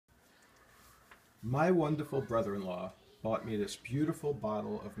My wonderful brother-in-law bought me this beautiful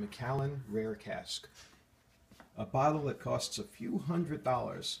bottle of Macallan Rare Cask. A bottle that costs a few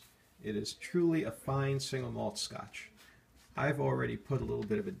 $100s. It is truly a fine single malt scotch. I've already put a little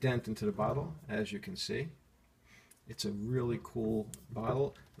bit of a dent into the bottle, as you can see. It's a really cool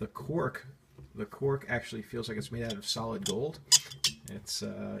bottle. The cork actually feels like it's made out of solid gold. It's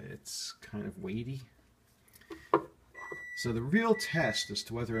kind of weighty. So the real test as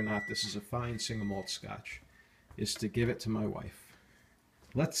to whether or not this is a fine single malt scotch is to give it to my wife.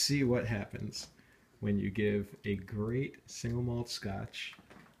 Let's see what happens when you give a great single malt scotch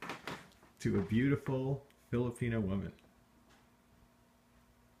to a beautiful Filipino woman.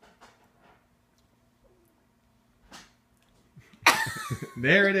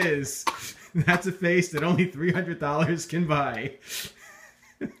 There it is. That's a face that only $300 can buy.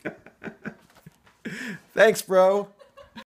 Thanks, bro.